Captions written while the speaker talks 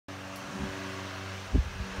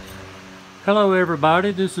Hello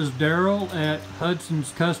everybody, this is Daryl at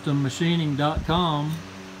hudsonscustommachining.com.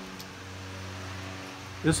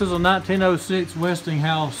 This is a 1906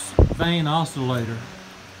 Westinghouse vane oscillator.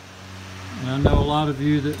 And I know a lot of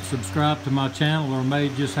you that subscribe to my channel or may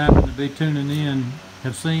just happen to be tuning in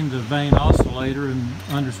have seen the vane oscillator and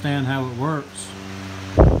understand how it works.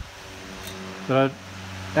 But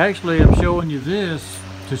actually I'm showing you this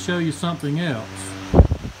to show you something else.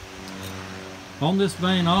 On this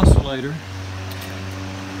vane oscillator,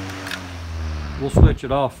 we'll switch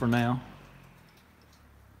it off for now.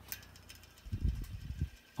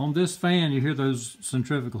 On this fan, you hear those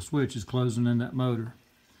centrifugal switches closing in that motor.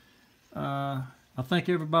 I think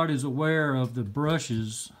everybody's aware of the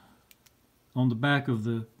brushes on the back of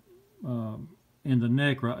the, in the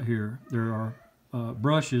neck right here. There are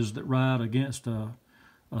brushes that ride against a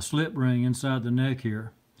slip ring inside the neck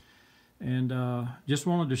here. And just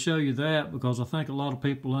wanted to show you that because I think a lot of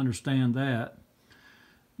people understand that.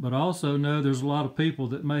 But I also know there's a lot of people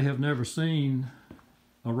that may have never seen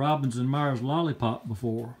a Robbins Myers lollipop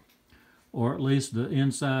before, or at least the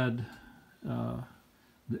inside, the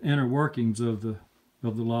inner workings of the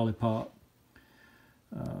lollipop.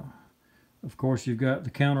 Of course, you've got the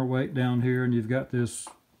counterweight down here, and you've got this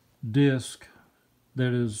disc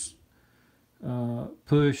that is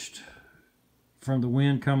pushed from the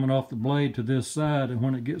wind coming off the blade to this side, and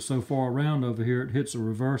when it gets so far around over here, it hits a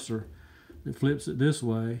reverser that flips it this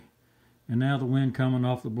way, and now the wind coming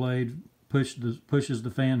off the blade pushes the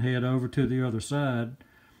fan head over to the other side,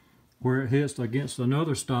 where it hits against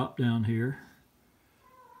another stop down here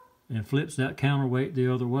and flips that counterweight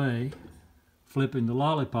the other way, flipping the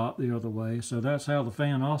lollipop the other way. So that's how the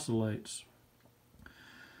fan oscillates.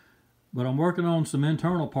 But I'm working on some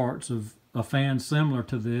internal parts of a fan similar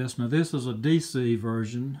to this. Now this is a DC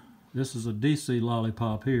version. This is a DC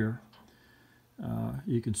lollipop here.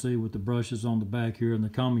 You can see with the brushes on the back here and the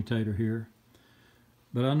commutator here.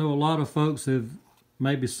 But I know a lot of folks have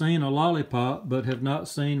maybe seen a lollipop but have not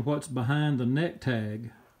seen what's behind the neck tag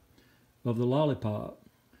of the lollipop.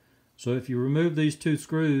 So if you remove these two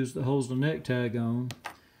screws that holds the neck tag on,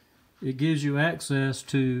 it gives you access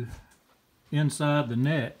to inside the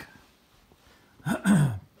neck.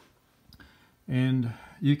 And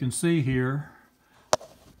you can see here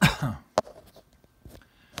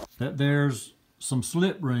that there's some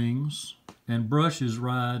slip rings and brushes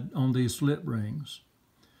ride on these slip rings.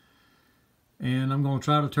 And I'm going to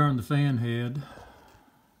try to turn the fan head.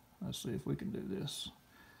 Let's see if we can do this.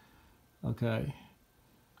 Okay.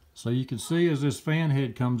 So you can see as this fan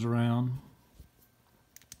head comes around,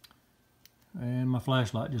 and my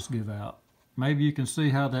flashlight just give out. Maybe you can see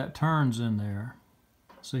how that turns in there.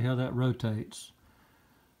 See how that rotates.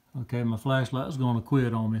 Okay, my flashlight is going to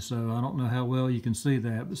quit on me, so I don't know how well you can see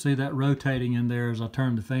that. But see that rotating in there as I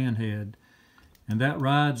turn the fan head. And that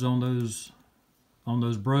rides on those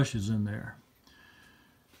brushes in there.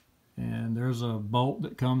 And there's a bolt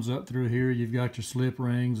that comes up through here. You've got your slip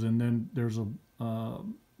rings, and then there's a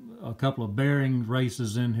couple of bearing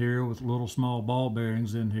races in here with little small ball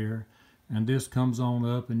bearings in here. And this comes on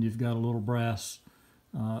up, and you've got a little brass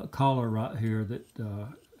collar right here that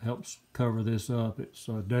helps cover this up. It's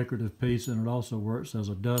a decorative piece, and it also works as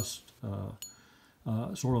a dust,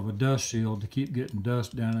 sort of a dust shield to keep getting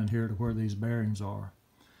dust down in here to where these bearings are.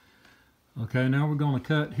 Okay, now we're going to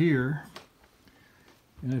cut here.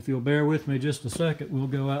 And if you'll bear with me just a second, we'll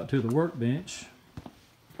go out to the workbench.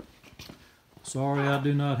 Sorry, I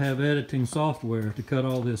do not have editing software to cut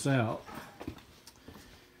all this out.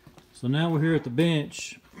 So now we're here at the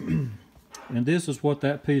bench, and this is what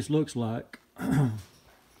that piece looks like.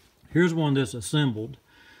 Here's one that's assembled.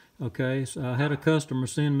 Okay, so I had a customer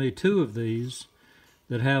send me two of these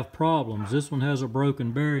that have problems. This one has a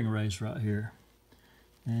broken bearing race right here.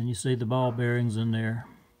 And you see the ball bearings in there.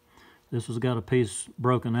 This has got a piece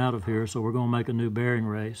broken out of here, so we're going to make a new bearing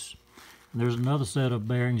race. And there's another set of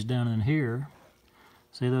bearings down in here.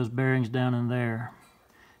 See those bearings down in there?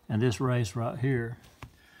 And this race right here.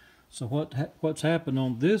 So what's happened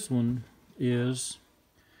on this one is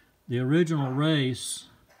the original race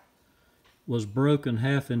was broken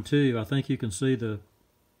half in two. I think you can see the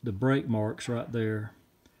brake marks right there,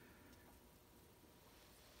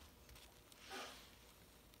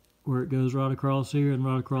 where it goes right across here and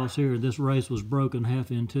right across here. This race was broken half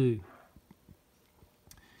in two.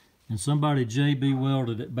 And somebody JB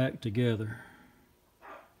welded it back together.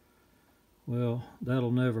 Well,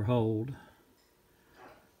 that'll never hold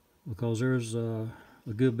because there's a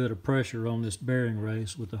good bit of pressure on this bearing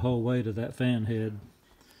race with the whole weight of that fan head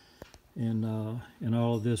and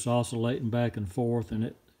all of this oscillating back and forth,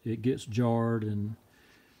 and it gets jarred, and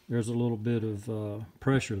there's a little bit of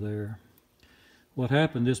pressure there. what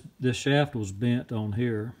happened, this shaft was bent on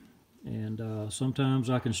here, and sometimes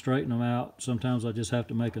I can straighten them out, sometimes I just have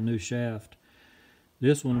to make a new shaft.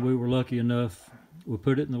 This one, we were lucky enough, we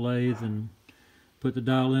put it in the lathe and put the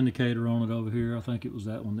dial indicator on it over here. I think it was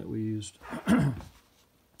that one that we used.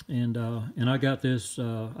 And I got this,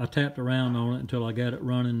 I tapped around on it until I got it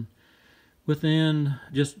running within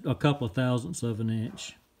just a couple of thousandths of an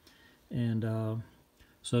inch. And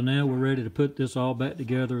so now we're ready to put this all back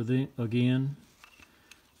together again.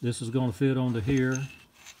 This is going to fit onto here,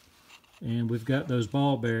 and we've got those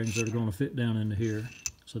ball bearings that are going to fit down into here.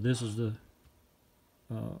 So this is the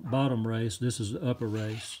bottom race, this is the upper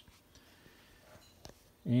race.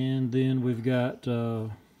 And then we've got,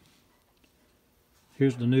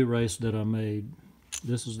 here's the new race that I made.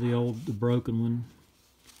 This is the broken one.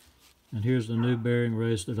 And here's the new bearing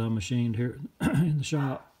race that I machined here in the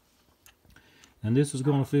shop. And this is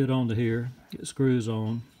going to fit onto here, get screws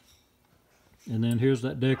on. And then here's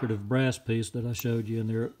that decorative brass piece that I showed you in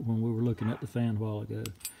there when we were looking at the fan a while ago.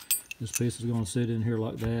 This piece is going to sit in here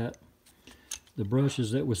like that. The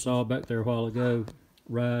brushes that we saw back there a while ago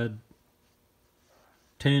ride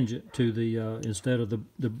tangent to the, instead of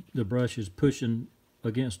the brushes pushing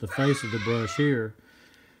against the face of the brush here,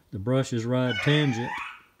 the brushes ride tangent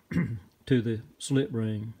to the slip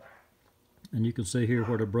ring. And you can see here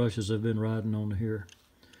where the brushes have been riding onto here.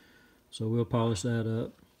 So we'll polish that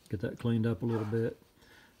up, get that cleaned up a little bit.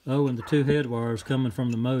 Oh, and the two head wires coming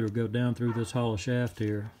from the motor go down through this hollow shaft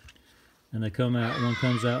here. And they come out, one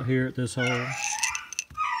comes out here at this hole.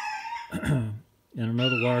 And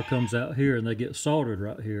another wire comes out here, and they get soldered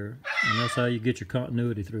right here. And that's how you get your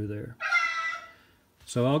continuity through there.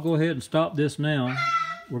 So I'll go ahead and stop this now.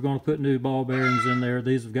 We're going to put new ball bearings in there.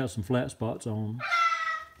 These have got some flat spots on them.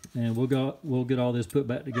 And we'll get all this put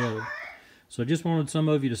back together. So I just wanted some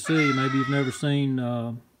of you to see, maybe you've never seen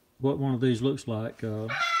what one of these looks like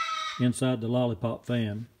inside the lollipop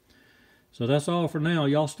fan. So that's all for now.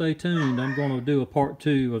 Y'all stay tuned. I'm going to do a part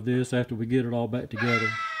 2 of this after we get it all back together.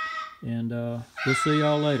 And we'll see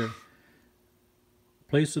y'all later.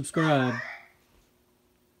 Please subscribe.